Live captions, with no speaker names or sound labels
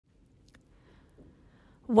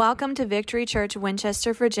Welcome to Victory Church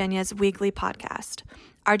Winchester, Virginia's weekly podcast.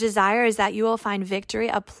 Our desire is that you will find Victory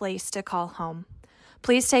a place to call home.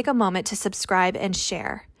 Please take a moment to subscribe and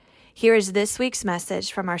share. Here is this week's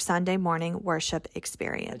message from our Sunday morning worship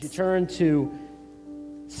experience. As you turn to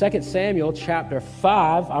 2 Samuel chapter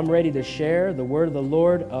 5, I'm ready to share the word of the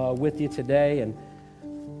Lord with you today. And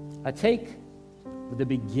I take the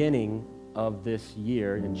beginning of this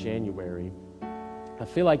year in January. I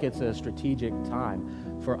feel like it's a strategic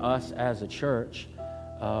time for us as a church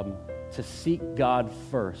to seek God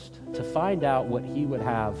first, to find out what He would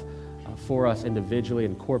have for us individually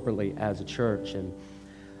and corporately as a church. And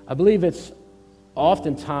I believe it's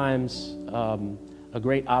oftentimes a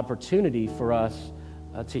great opportunity for us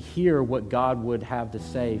to hear what God would have to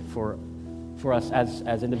say for us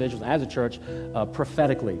as individuals, as a church,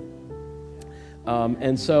 prophetically.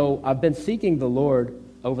 And so I've been seeking the Lord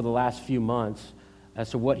over the last few months as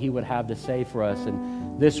to what He would have to say for us.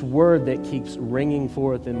 And this word that keeps ringing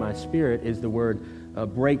forth in my spirit is the word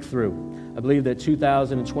breakthrough. I believe that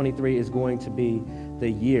 2023 is going to be the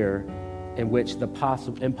year in which the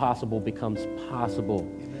impossible becomes possible,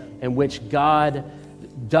 in which God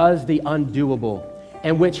does the undoable,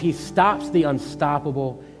 in which He stops the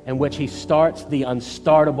unstoppable, in which He starts the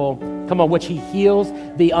unstartable. Come on, which He heals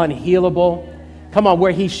the unhealable. Come on,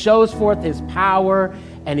 where He shows forth His power,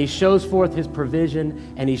 and He shows forth His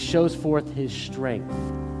provision, and He shows forth His strength.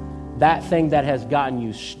 That thing that has gotten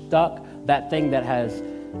you stuck, that thing that has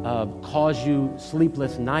caused you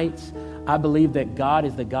sleepless nights, I believe that God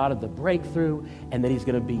is the God of the breakthrough, and that He's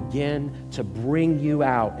going to begin to bring you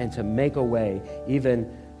out and to make a way, even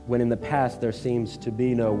when in the past there seems to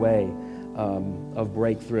be no way of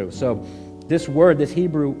breakthrough. So this word, this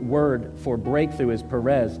Hebrew word for breakthrough is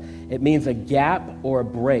perez. It means a gap or a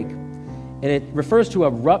break. And it refers to a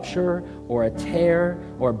rupture or a tear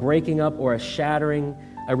or a breaking up or a shattering,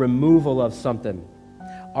 a removal of something.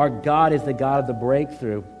 Our God is the God of the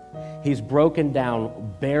breakthrough. He's broken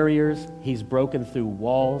down barriers. He's broken through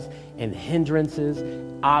walls and hindrances,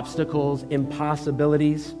 obstacles,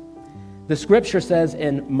 impossibilities. The scripture says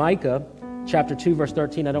in Micah chapter 2, verse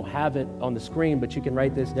 13, I don't have it on the screen, but you can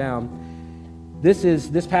write this down.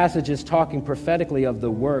 This passage is talking prophetically of the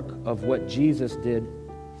work of what Jesus did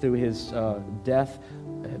through His death,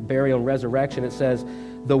 burial, and resurrection. It says,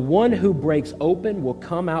 the one who breaks open will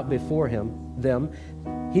come out before them.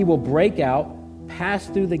 He will break out, pass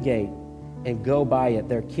through the gate, and go by it.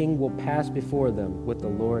 Their king will pass before them with the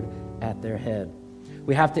Lord at their head.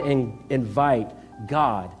 We have to invite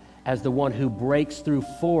God as the one who breaks through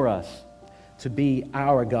for us to be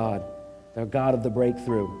our God, the God of the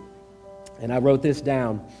breakthrough. And I wrote this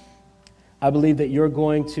down. I believe that you're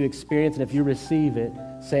going to experience, and if you receive it,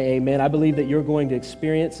 say amen. I believe that you're going to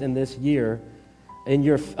experience in this year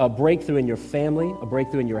a breakthrough in your family, a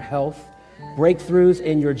breakthrough in your health, breakthroughs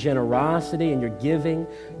in your generosity and your giving,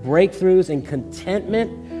 breakthroughs in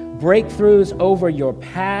contentment, breakthroughs over your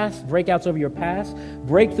past, breakouts over your past,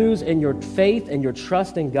 breakthroughs in your faith and your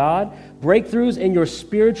trust in God, breakthroughs in your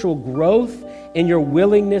spiritual growth, in your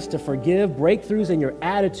willingness to forgive, breakthroughs in your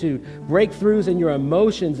attitude, breakthroughs in your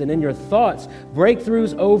emotions and in your thoughts,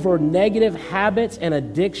 breakthroughs over negative habits and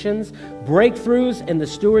addictions, breakthroughs in the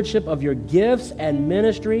stewardship of your gifts and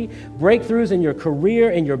ministry, breakthroughs in your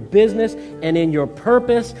career, in your business, and in your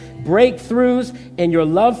purpose, breakthroughs in your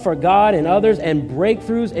love for God and others, and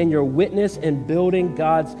breakthroughs in your witness in building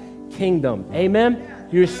God's kingdom. Amen?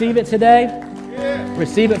 You receive it today? Yeah.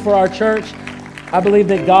 Receive it for our church. I believe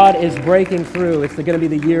that God is breaking through. It's going to be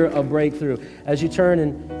the year of breakthrough. As you turn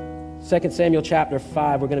in 2 Samuel chapter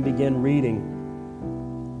 5, we're going to begin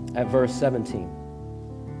reading at verse 17.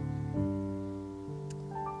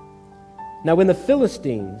 Now when the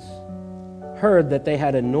Philistines heard that they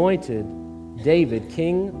had anointed David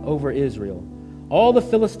king over Israel, all the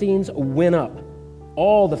Philistines went up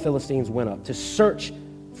to search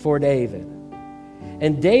for David.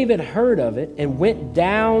 And David heard of it and went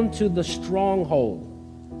down to the stronghold.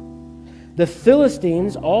 The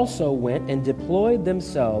Philistines also went and deployed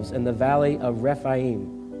themselves in the valley of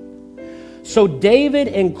Rephaim. So David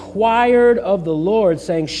inquired of the Lord,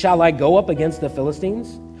 saying, shall I go up against the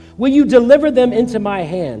Philistines? Will you deliver them into my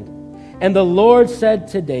hand? And the Lord said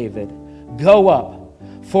to David, go up,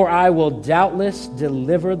 for I will doubtless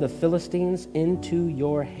deliver the Philistines into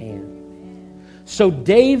your hand. So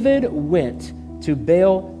David went to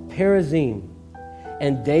Baal Perazim,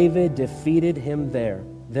 and David defeated them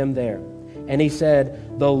there. And he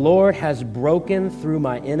said, the Lord has broken through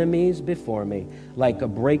my enemies before me like a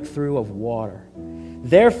breakthrough of water.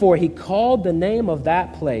 Therefore he called the name of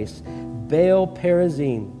that place Baal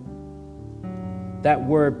Perazim. That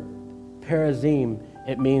word Perazim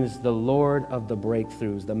it means the Lord of the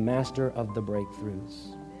breakthroughs, the master of the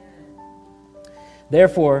breakthroughs.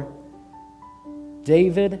 Therefore,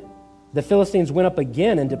 the Philistines went up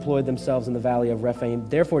again and deployed themselves in the valley of Rephaim.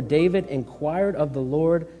 Therefore, David inquired of the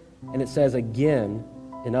Lord, and it says again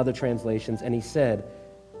in other translations, and he said,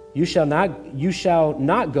 You shall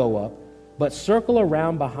not go up, but circle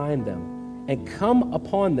around behind them, and come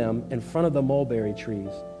upon them in front of the mulberry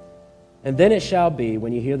trees. And then it shall be,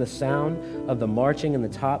 when you hear the sound of the marching in the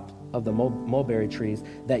top of the mulberry trees,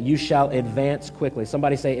 that you shall advance quickly.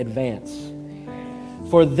 Somebody say, advance.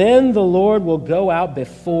 For then the Lord will go out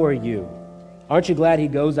before you. Aren't you glad he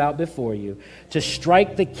goes out before you? To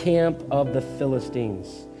strike the camp of the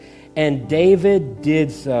Philistines. And David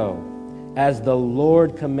did so, as the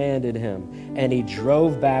Lord commanded him. And he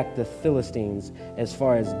drove back the Philistines as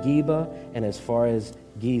far as Geba and as far as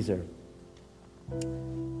Gezer.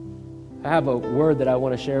 I have a word that I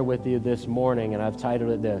want to share with you this morning, and I've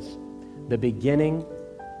titled it this: The Beginning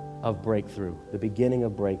of Breakthrough. The Beginning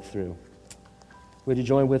of Breakthrough. Would you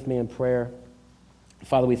join with me in prayer?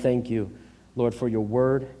 Father, we thank you, Lord, for your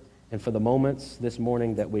word and for the moments this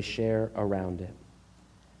morning that we share around it.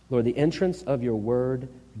 Lord, the entrance of your word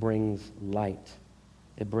brings light.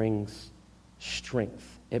 It brings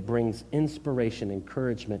strength. It brings inspiration,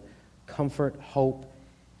 encouragement, comfort, hope,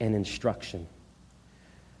 and instruction.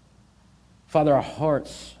 Father, our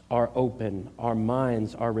hearts are open. Our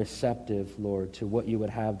minds are receptive, Lord, to what you would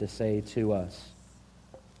have to say to us.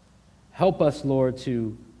 Help us, Lord,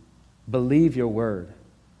 to believe your word,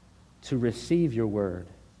 to receive your word,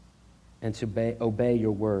 and to obey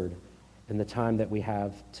your word in the time that we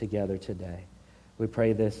have together today. We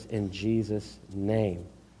pray this in Jesus' name.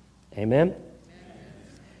 Amen?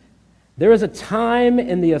 There is a time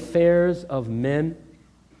in the affairs of men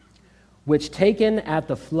which, taken at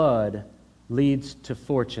the flood, leads to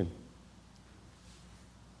fortune.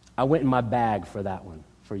 I went in my bag for that one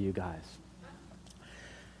for you guys.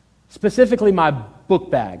 Specifically, my book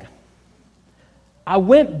bag. I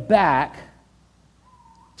went back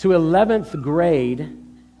to 11th grade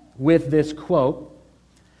with this quote.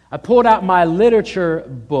 I pulled out my literature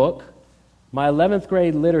book, my 11th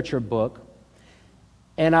grade literature book,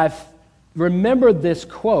 and I've remembered this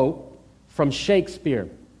quote from Shakespeare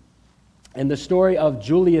and the story of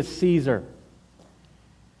Julius Caesar.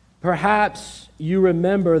 Perhaps you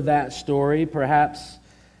remember that story, perhaps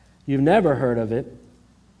you've never heard of it.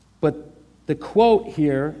 But the quote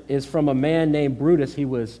here is from a man named Brutus. He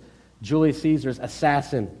was Julius Caesar's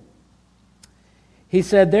assassin. He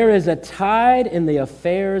said, "There is a tide in the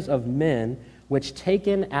affairs of men which,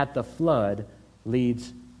 taken at the flood,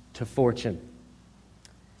 leads to fortune."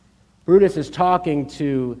 Brutus is talking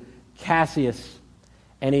to Cassius,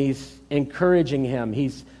 and he's encouraging him.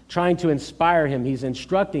 He's trying to inspire him. He's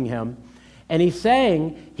instructing him. And he's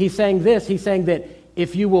saying that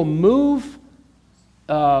if you will move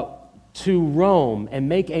to Rome and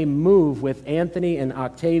make a move with Antony and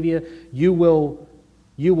Octavia, you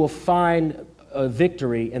will find a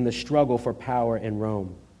victory in the struggle for power in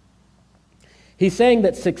Rome. He's saying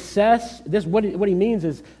that success, what he means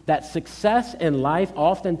is that success in life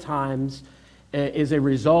oftentimes is a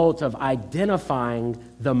result of identifying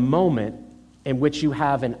the moment in which you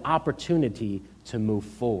have an opportunity to move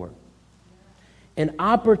forward. An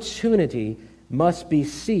opportunity must be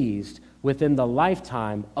seized within the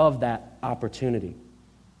lifetime of that opportunity.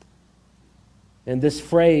 And this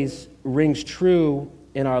phrase rings true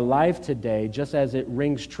in our life today, just as it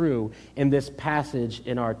rings true in this passage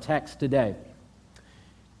in our text today.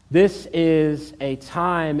 This is a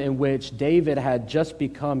time in which David had just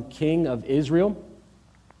become king of Israel.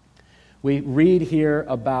 We read here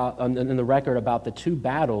about, in the record, about the two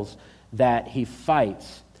battles that he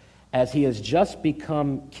fights. As he has just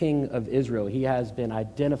become king of Israel, he has been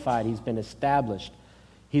identified, he's been established,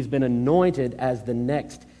 he's been anointed as the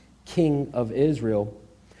next king of Israel.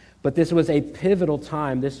 But this was a pivotal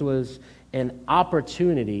time. This was an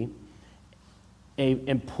opportunity, an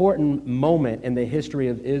important moment in the history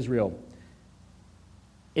of Israel.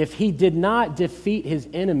 If he did not defeat his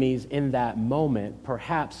enemies in that moment,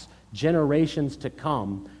 perhaps generations to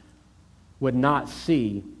come would not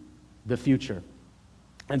see the future.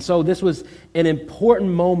 And so this was an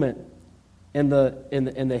important moment in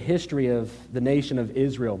the history of the nation of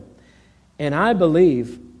Israel. And I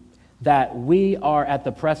believe that we are at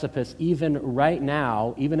the precipice, even right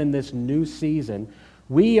now, even in this new season,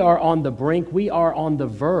 we are on the brink, we are on the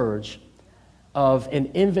verge of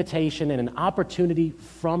an invitation and an opportunity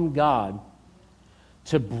from God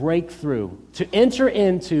to break through, to enter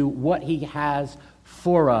into what he has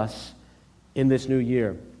for us in this new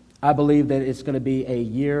year. I believe that it's going to be a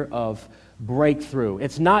year of breakthrough.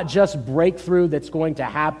 It's not just breakthrough that's going to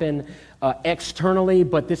happen externally,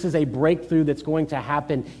 but this is a breakthrough that's going to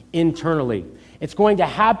happen internally. It's going to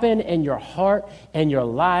happen in your heart, in your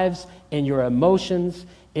lives, in your emotions,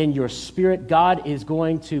 in your spirit. God is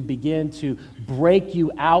going to begin to break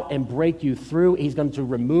you out and break you through. He's going to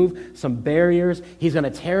remove some barriers. He's going to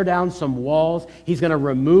tear down some walls. He's going to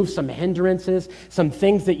remove some hindrances, some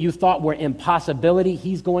things that you thought were impossibility.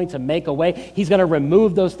 He's going to make a way. He's going to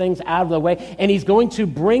remove those things out of the way, and he's going to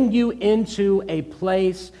bring you into a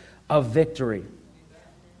place of victory.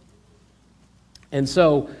 And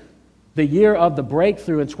so the year of the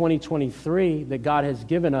breakthrough in 2023 that God has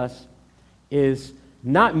given us is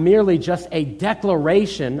not merely just a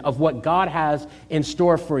declaration of what God has in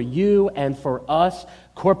store for you and for us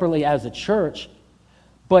corporately as a church,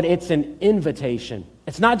 but it's an invitation.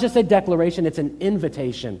 It's not just a declaration, it's an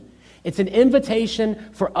invitation. It's an invitation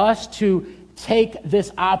for us to take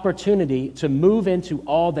this opportunity to move into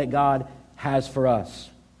all that God has for us.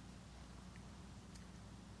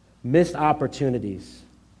 Missed opportunities.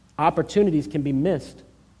 Opportunities can be missed.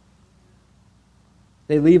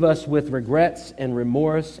 They leave us with regrets and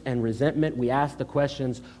remorse and resentment. We ask the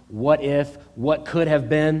questions, what if, what could have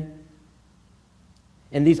been?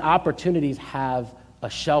 And these opportunities have a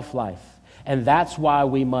shelf life. And that's why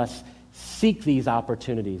we must seek these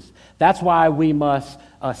opportunities. That's why we must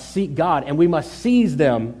seek God, and we must seize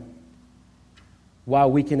them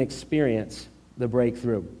while we can experience the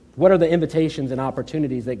breakthrough. What are the invitations and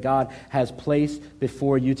opportunities that God has placed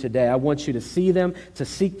before you today? I want you to see them, to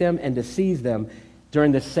seek them, and to seize them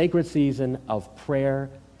during this sacred season of prayer,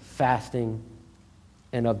 fasting,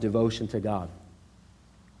 and of devotion to God.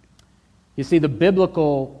 You see, the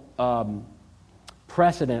biblical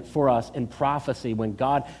precedent for us in prophecy, when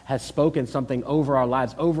God has spoken something over our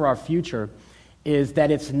lives, over our future, is that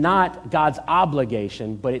it's not God's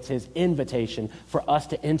obligation, but it's his invitation for us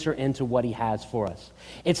to enter into what he has for us.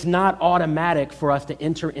 It's not automatic for us to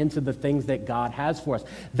enter into the things that God has for us.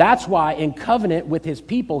 That's why in covenant with his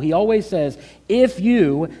people, he always says, if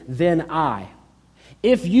you, then I.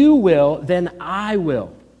 If you will, then I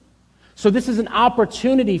will. So this is an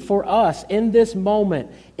opportunity for us in this moment,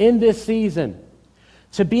 in this season,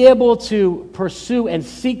 to be able to pursue and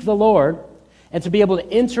seek the Lord and to be able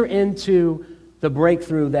to enter into the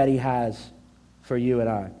breakthrough that he has for you and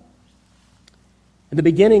I. In the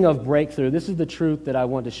beginning of breakthrough, this is the truth that I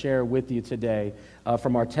want to share with you today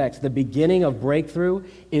from our text. The beginning of breakthrough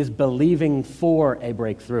is believing for a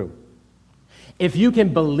breakthrough. If you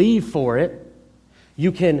can believe for it,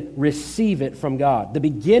 you can receive it from God. The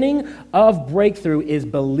beginning of breakthrough is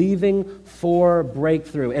believing for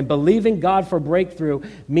breakthrough. And believing God for breakthrough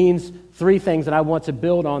means three things, and I want to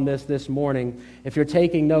build on this morning. If you're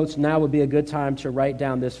taking notes, now would be a good time to write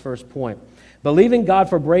down this first point. Believing God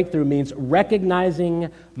for breakthrough means recognizing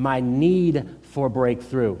my need for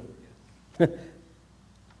breakthrough.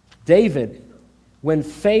 David, when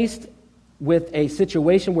faced with a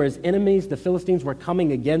situation where his enemies, the Philistines, were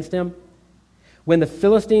coming against him, when the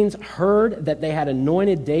Philistines heard that they had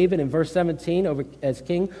anointed David in verse 17 as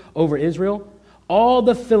king over Israel, all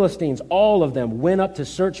the Philistines, all of them, went up to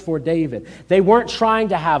search for David. They weren't trying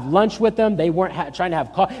to have lunch with him. They weren't trying to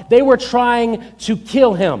have coffee. They were trying to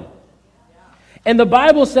kill him. And the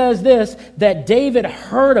Bible says this, that David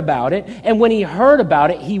heard about it, and when he heard about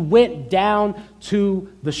it, he went down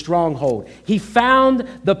to the stronghold. He found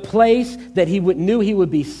the place that knew he would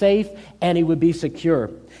be safe and he would be secure.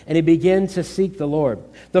 And he began to seek the Lord.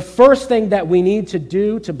 The first thing that we need to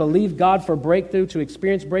do to believe God for breakthrough, to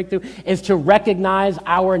experience breakthrough, is to recognize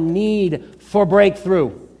our need for breakthrough.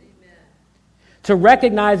 Amen. To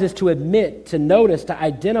recognize is to admit, to notice, to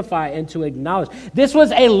identify, and to acknowledge. This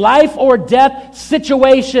was a life or death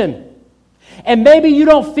situation. And maybe you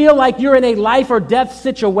don't feel like you're in a life or death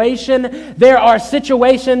situation. There are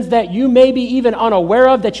situations that you may be even unaware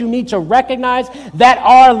of that you need to recognize that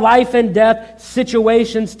are life and death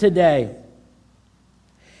situations today.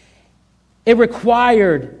 It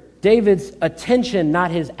required David's attention,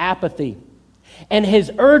 not his apathy. And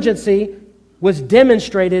his urgency was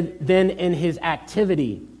demonstrated then in his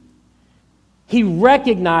activity. He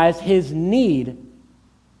recognized his need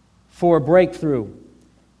for a breakthrough.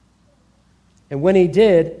 And when he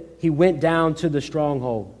did, he went down to the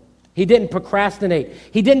stronghold. He didn't procrastinate.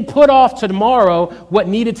 He didn't put off to tomorrow what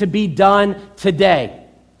needed to be done today.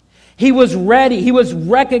 He was ready. He was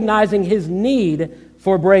recognizing his need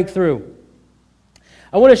for breakthrough.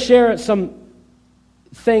 I want to share some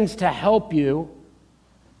things to help you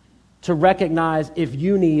to recognize if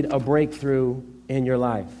you need a breakthrough in your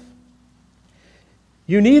life.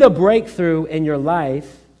 You need a breakthrough in your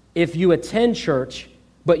life if you attend church,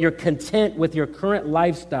 but you're content with your current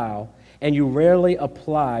lifestyle and you rarely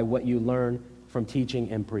apply what you learn from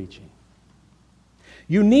teaching and preaching.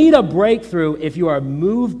 You need a breakthrough if you are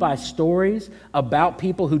moved by stories about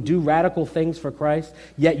people who do radical things for Christ,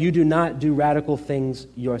 yet you do not do radical things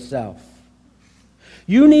yourself.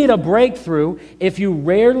 You need a breakthrough if you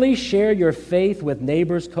rarely share your faith with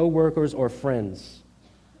neighbors, coworkers, or friends.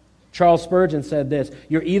 Charles Spurgeon said this,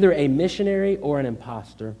 "You're either a missionary or an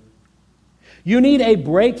imposter." You need a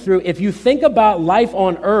breakthrough if you think about life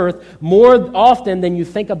on earth more often than you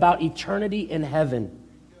think about eternity in heaven.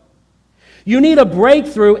 You need a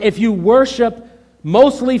breakthrough if you worship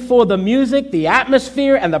mostly for the music, the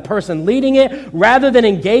atmosphere, and the person leading it, rather than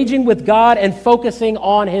engaging with God and focusing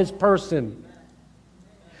on His person.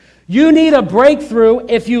 You need a breakthrough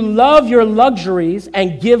if you love your luxuries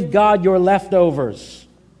and give God your leftovers,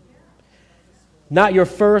 not your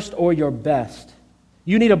first or your best.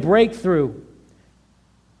 You need a breakthrough.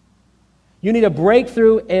 You need a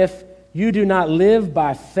breakthrough if you do not live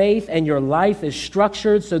by faith and your life is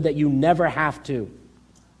structured so that you never have to.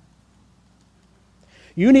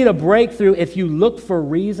 You need a breakthrough if you look for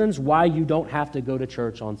reasons why you don't have to go to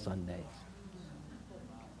church on Sundays.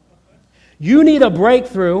 You need a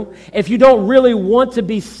breakthrough if you don't really want to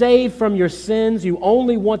be saved from your sins. You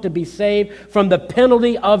only want to be saved from the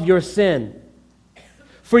penalty of your sin.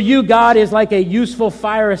 For you, God is like a useful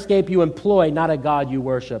fire escape you employ, not a God you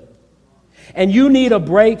worship. And you need a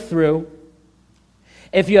breakthrough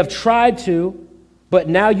if you have tried to, but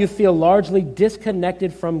now you feel largely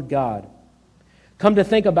disconnected from God. Come to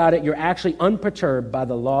think about it, you're actually unperturbed by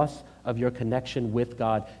the loss of your connection with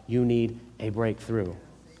God. You need a breakthrough.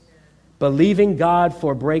 Believing God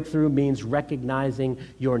for breakthrough means recognizing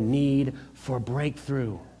your need for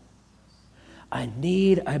breakthrough. I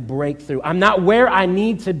need a breakthrough. I'm not where I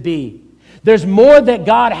need to be. There's more that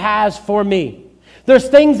God has for me. There's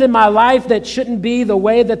things in my life that shouldn't be the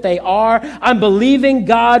way that they are. I'm believing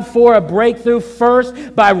God for a breakthrough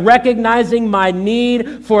first by recognizing my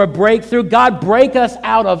need for a breakthrough. God, break us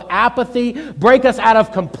out of apathy, break us out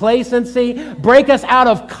of complacency, break us out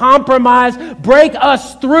of compromise, break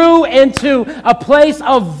us through into a place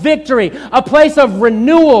of victory, a place of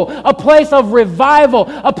renewal, a place of revival,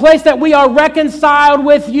 a place that we are reconciled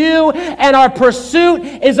with you and our pursuit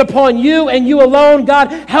is upon you and you alone.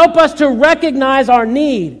 God, help us to recognize our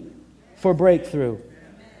need for breakthrough.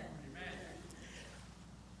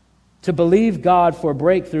 To believe God for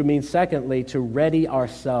breakthrough means, secondly, to ready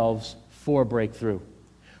ourselves for breakthrough.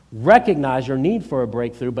 Recognize your need for a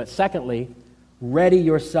breakthrough, but secondly, ready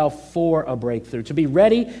yourself for a breakthrough. To be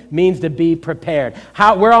ready means to be prepared.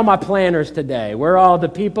 Where are all my planners today? Where are all the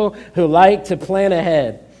people who like to plan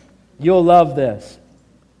ahead? You'll love this.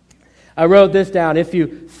 I wrote this down. If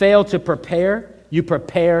you fail to prepare, you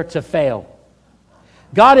prepare to fail.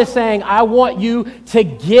 God is saying, I want you to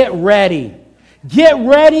get ready. Get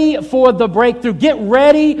ready for the breakthrough. Get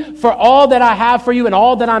ready for all that I have for you and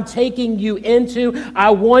all that I'm taking you into. I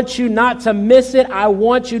want you not to miss it. I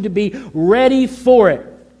want you to be ready for it.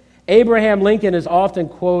 Abraham Lincoln is often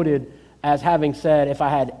quoted as having said, if I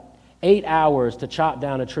had 8 hours to chop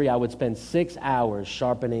down a tree, I would spend 6 hours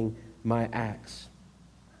sharpening my axe.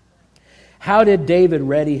 How did David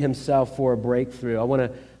ready himself for a breakthrough? I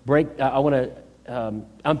want to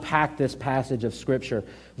unpack this passage of Scripture,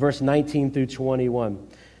 verse 19 through 21.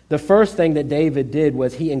 The first thing that David did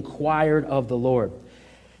was he inquired of the Lord.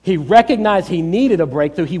 He recognized he needed a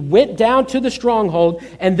breakthrough. He went down to the stronghold,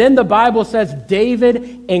 and then the Bible says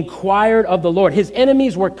David inquired of the Lord. His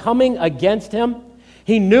enemies were coming against him.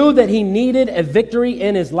 He knew that he needed a victory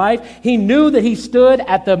in his life. He knew that he stood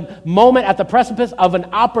at the moment, at the precipice of an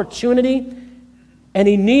opportunity. And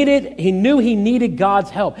he knew he needed God's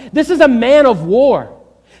help. This is a man of war.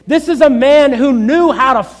 This is a man who knew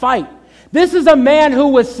how to fight. This is a man who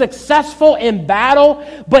was successful in battle,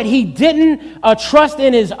 but he didn't trust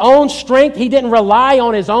in his own strength. He didn't rely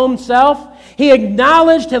on his own self. He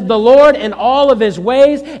acknowledged the Lord in all of his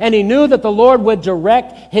ways, and he knew that the Lord would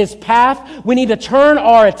direct his path. We need to turn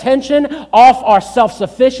our attention off our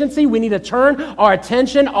self-sufficiency. We need to turn our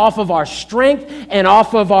attention off of our strength and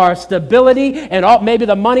off of our stability and maybe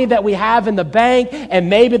the money that we have in the bank and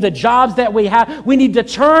maybe the jobs that we have. We need to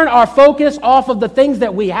turn our focus off of the things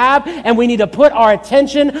that we have, and we need to put our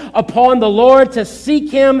attention upon the Lord to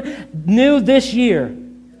seek Him new this year.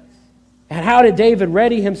 And how did David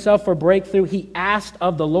ready himself for breakthrough? He asked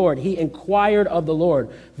of the Lord. He inquired of the Lord.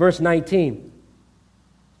 Verse 19.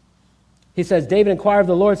 He says, David inquired of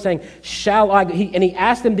the Lord, saying, and he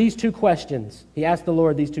asked him these two questions. He asked the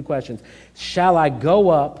Lord these two questions. Shall I go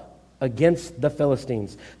up against the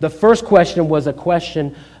Philistines? The first question was a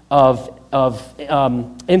question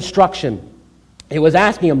instruction. It was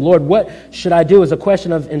asking him, Lord, what should I do? It was a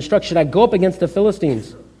question of instruction. Should I go up against the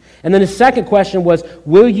Philistines? And then his second question was,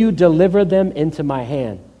 will you deliver them into my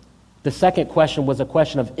hand? The second question was a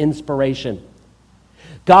question of inspiration.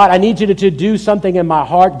 God, I need you to do something in my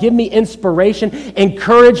heart. Give me inspiration.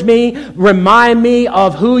 Encourage me. Remind me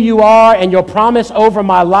of who you are and your promise over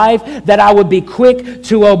my life, that I would be quick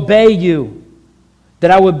to obey you,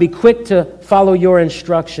 that I would be quick to follow your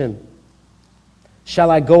instruction.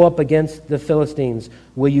 Shall I go up against the Philistines?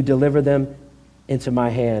 Will you deliver them into my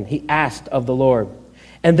hand? He asked of the Lord.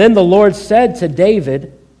 And then the Lord said to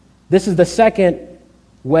David, this is the second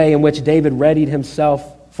way in which David readied himself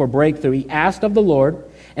for breakthrough. He asked of the Lord,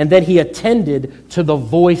 and then he attended to the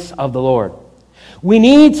voice of the Lord. We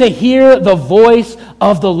need to hear the voice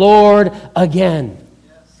of the Lord again.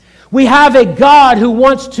 We have a God who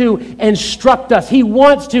wants to instruct us. He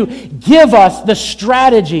wants to give us the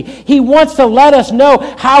strategy. He wants to let us know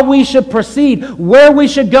how we should proceed, where we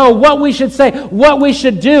should go, what we should say, what we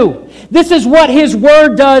should do. This is what His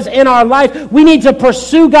Word does in our life. We need to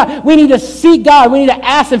pursue God. We need to seek God. We need to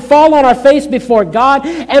ask and fall on our face before God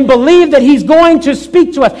and believe that He's going to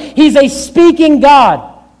speak to us. He's a speaking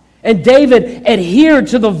God. And David adhered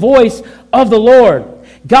to the voice of the Lord.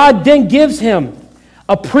 God then gives him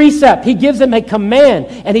a precept. He gives him a command,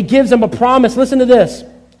 and He gives him a promise. Listen to this.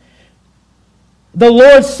 The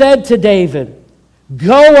Lord said to David,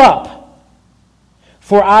 go up,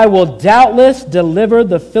 for I will doubtless deliver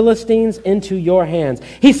the Philistines into your hands.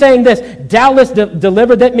 He's saying this, doubtless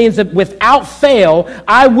deliver, that means that without fail,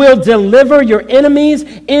 I will deliver your enemies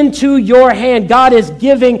into your hand. God is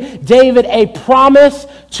giving David a promise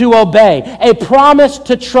to obey, a promise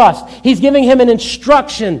to trust. He's giving him an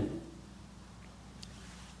instruction.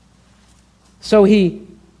 So he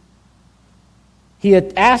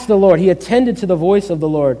had asked the Lord. He attended to the voice of the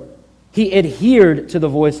Lord. He adhered to the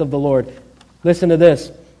voice of the Lord. Listen to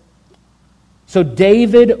this. So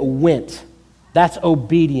David went. That's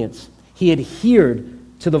obedience. He adhered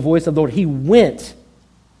to the voice of the Lord. He went.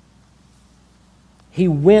 He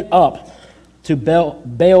went up to Baal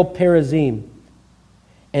Perazim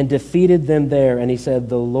and defeated them there. And he said,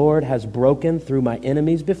 the Lord has broken through my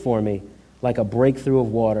enemies before me like a breakthrough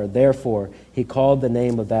of water. Therefore, he called the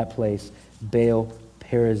name of that place Baal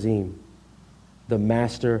Perazim, the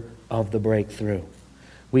master of the breakthrough.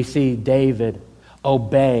 We see David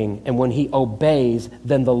obeying, and when he obeys,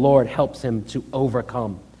 then the Lord helps him to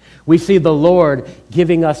overcome. We see the Lord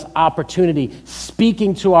giving us opportunity,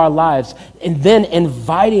 speaking to our lives, and then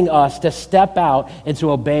inviting us to step out and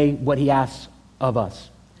to obey what He asks of us.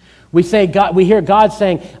 We hear God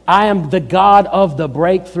saying, I am the God of the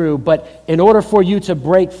breakthrough, but in order for you to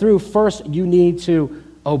break through, first you need to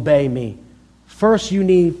obey me. First you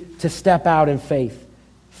need to step out in faith.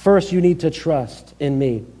 First you need to trust in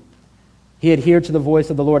me. He adhered to the voice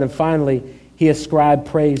of the Lord, and finally he ascribed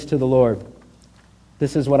praise to the Lord.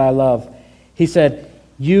 This is what I love. He said,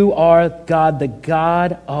 you are God, the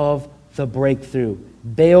God of the breakthrough.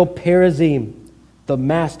 Baal Perazim, the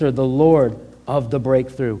master, the Lord of the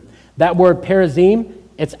breakthrough. That word Perazim,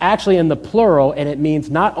 it's actually in the plural, and it means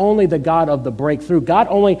not only the God of the breakthrough. God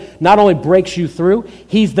not only breaks you through,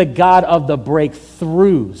 He's the God of the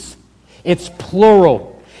breakthroughs. It's plural.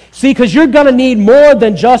 See, because you're going to need more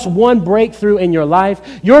than just one breakthrough in your life.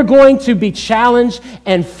 You're going to be challenged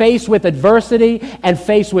and faced with adversity and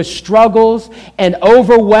faced with struggles and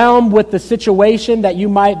overwhelmed with the situation that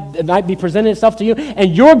might be presenting itself to you.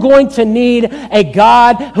 And you're going to need a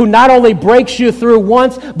God who not only breaks you through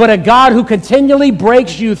once, but a God who continually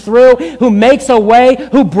breaks you through, who makes a way,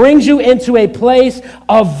 who brings you into a place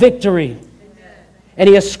of victory. And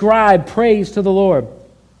he ascribed praise to the Lord.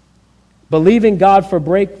 Believing God for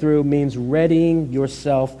breakthrough means readying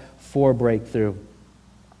yourself for breakthrough.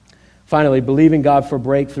 Finally, believing God for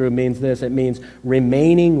breakthrough means this. It means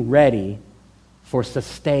remaining ready for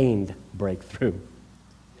sustained breakthrough.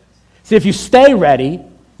 See, if you stay ready,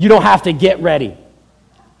 you don't have to get ready.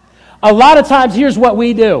 A lot of times, here's what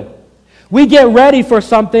we do. We get ready for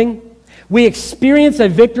something. We experience a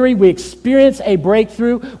victory, we experience a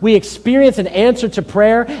breakthrough, we experience an answer to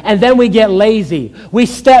prayer, and then we get lazy. We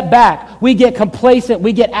step back, we get complacent,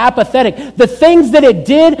 we get apathetic. The things that it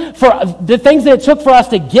took for us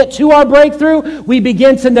to get to our breakthrough, we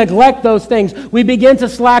begin to neglect those things. We begin to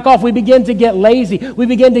slack off, we begin to get lazy, we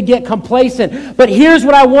begin to get complacent. But here's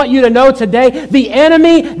what I want you to know today. The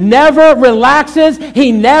enemy never relaxes,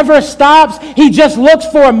 he never stops, he just looks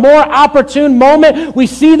for a more opportune moment. We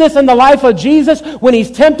see this in the life life of Jesus, when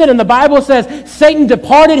he's tempted, and the Bible says Satan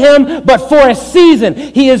departed him, but for a season.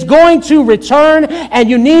 He is going to return, and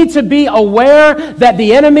you need to be aware that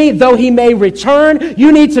the enemy, though he may return,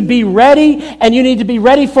 you need to be ready, and you need to be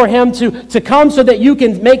ready for him to come so that you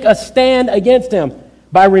can make a stand against him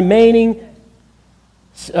by remaining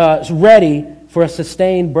ready for a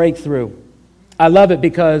sustained breakthrough. I love it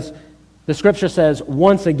because the scripture says,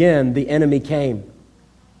 once again, the enemy came.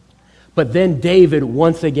 But then David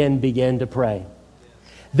once again began to pray.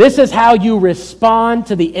 This is how you respond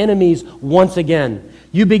to the enemies once again.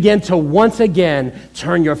 You begin to once again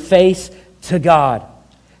turn your face to God,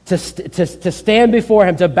 to stand before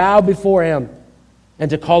him, to bow before him, and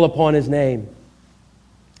to call upon his name.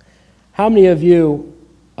 How many of you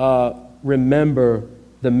remember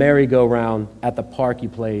the merry-go-round at the park you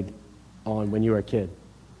played on when you were a kid?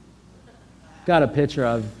 Got a picture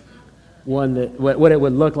of one that what it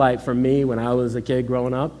would look like for me when I was a kid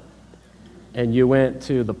growing up. And you went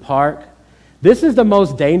to the park. This is the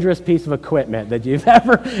most dangerous piece of equipment that you've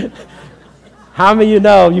ever... How many of you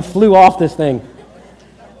know you flew off this thing?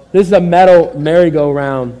 This is a metal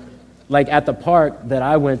merry-go-round like at the park that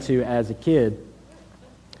I went to as a kid.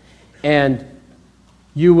 And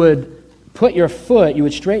you would put your foot, you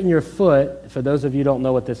would straighten your foot. For those of you who don't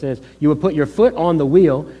know what this is, you would put your foot on the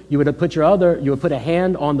wheel, you would put a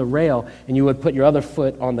hand on the rail, and you would put your other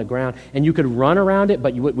foot on the ground, and you could run around it,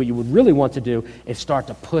 but what you would really want to do is start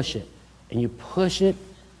to push it. And you push it,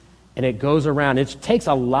 and it goes around. It takes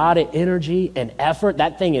a lot of energy and effort.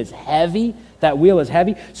 That thing is heavy. That wheel is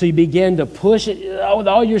heavy. So you begin to push it with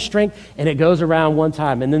all your strength, and it goes around one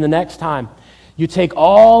time. And then the next time, you take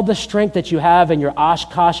all the strength that you have in your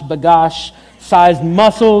Oshkosh Bagosh sized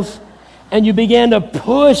muscles, and you begin to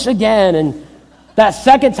push again. And that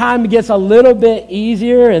second time it gets a little bit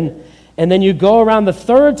easier, and then you go around the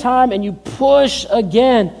third time and you push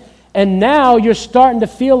again. And now you're starting to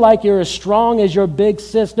feel like you're as strong as your big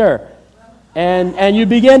sister. And you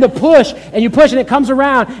begin to push, and you push, and it comes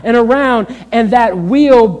around, and that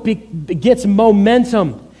wheel gets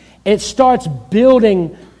momentum. It starts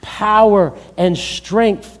building power and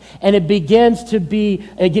strength, and it begins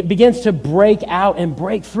to break out and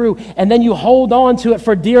break through, and then you hold on to it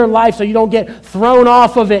for dear life so you don't get thrown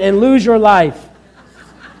off of it and lose your life.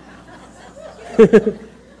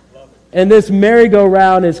 And this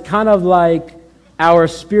merry-go-round is kind of like our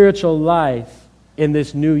spiritual life in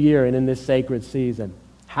this new year and in this sacred season.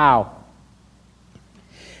 How?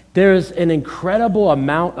 There's an incredible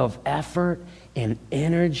amount of effort and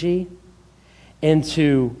energy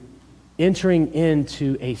into entering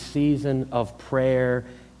into a season of prayer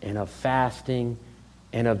and of fasting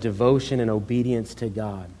and of devotion and obedience to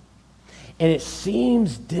God. And it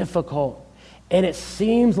seems difficult, and it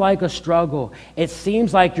seems like a struggle. It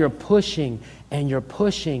seems like you're pushing and you're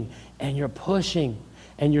pushing and you're pushing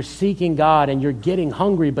and you're seeking God and you're getting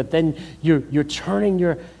hungry, but then you're turning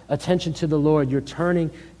your attention to the Lord. You're turning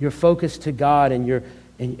your focus to God, and you're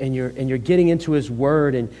getting into His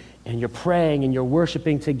Word, and you're praying and you're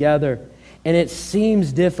worshiping together. And it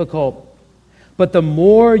seems difficult. But the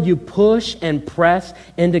more you push and press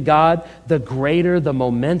into God, the greater the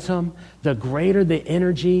momentum, the greater the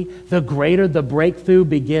energy, the greater the breakthrough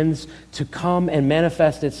begins to come and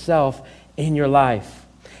manifest itself in your life.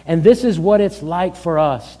 And this is what it's like for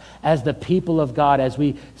us as the people of God, as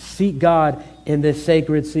we seek God in this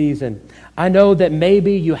sacred season. I know that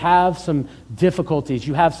maybe you have some difficulties,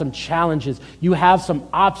 you have some challenges, you have some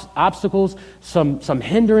obstacles, some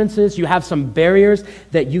hindrances, you have some barriers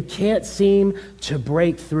that you can't seem to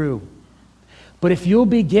break through. But if you'll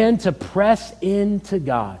begin to press into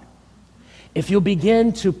God, if you'll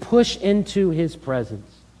begin to push into His presence,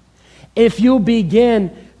 if you'll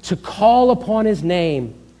begin to call upon His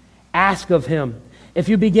name, ask of Him, if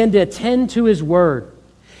you begin to attend to His Word,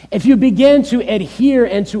 if you begin to adhere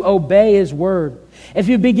and to obey His Word, if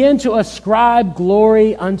you begin to ascribe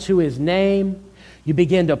glory unto His name, you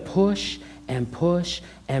begin to push and push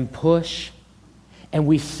and push. And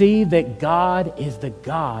we see that God is the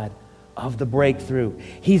God of the breakthrough.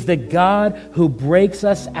 He's the God who breaks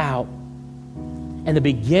us out. And the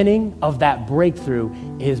beginning of that breakthrough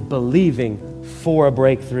is believing for a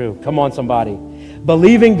breakthrough. Come on, somebody.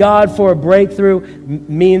 Believing God for a breakthrough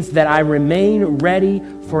means that I remain ready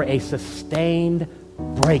for a sustained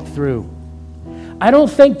breakthrough. I don't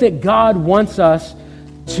think that God wants us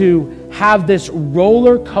to have this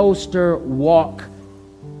roller coaster walk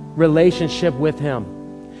relationship with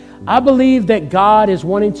Him. I believe that God is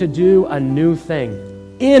wanting to do a new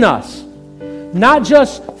thing in us, not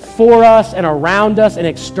just for us and around us and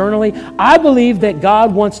externally. I believe that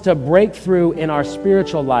God wants to break through in our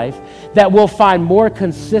spiritual life, that we'll find more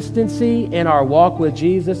consistency in our walk with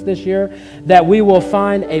Jesus this year, that we will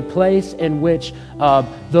find a place in which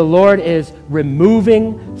the Lord is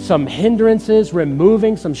removing some hindrances,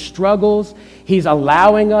 removing some struggles. He's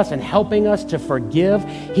allowing us and helping us to forgive.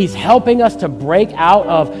 He's helping us to break out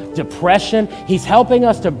of depression. He's helping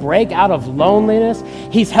us to break out of loneliness.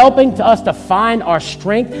 He's helping us to find our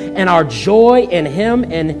strength and our joy in Him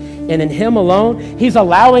and in Him alone. He's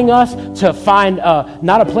allowing us to find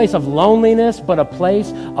not a place of loneliness, but a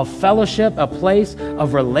place of fellowship, a place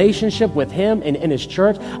of relationship with Him and in His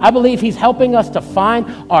church. I believe He's helping us to find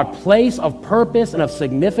our place of purpose and of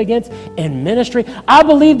significance in ministry. I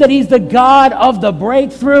believe that He's the God of the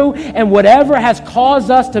breakthrough, and whatever has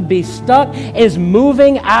caused us to be stuck is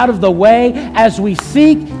moving out of the way as we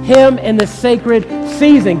seek Him in this sacred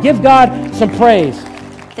season. Give God some praise.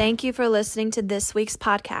 Thank you for listening to this week's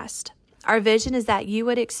podcast. Our vision is that you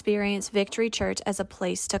would experience Victory Church as a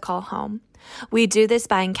place to call home. We do this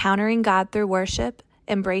by encountering God through worship,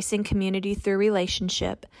 embracing community through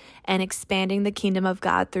relationship, and expanding the kingdom of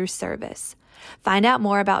God through service. Find out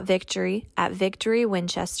more about Victory at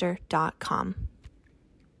victorywinchester.com.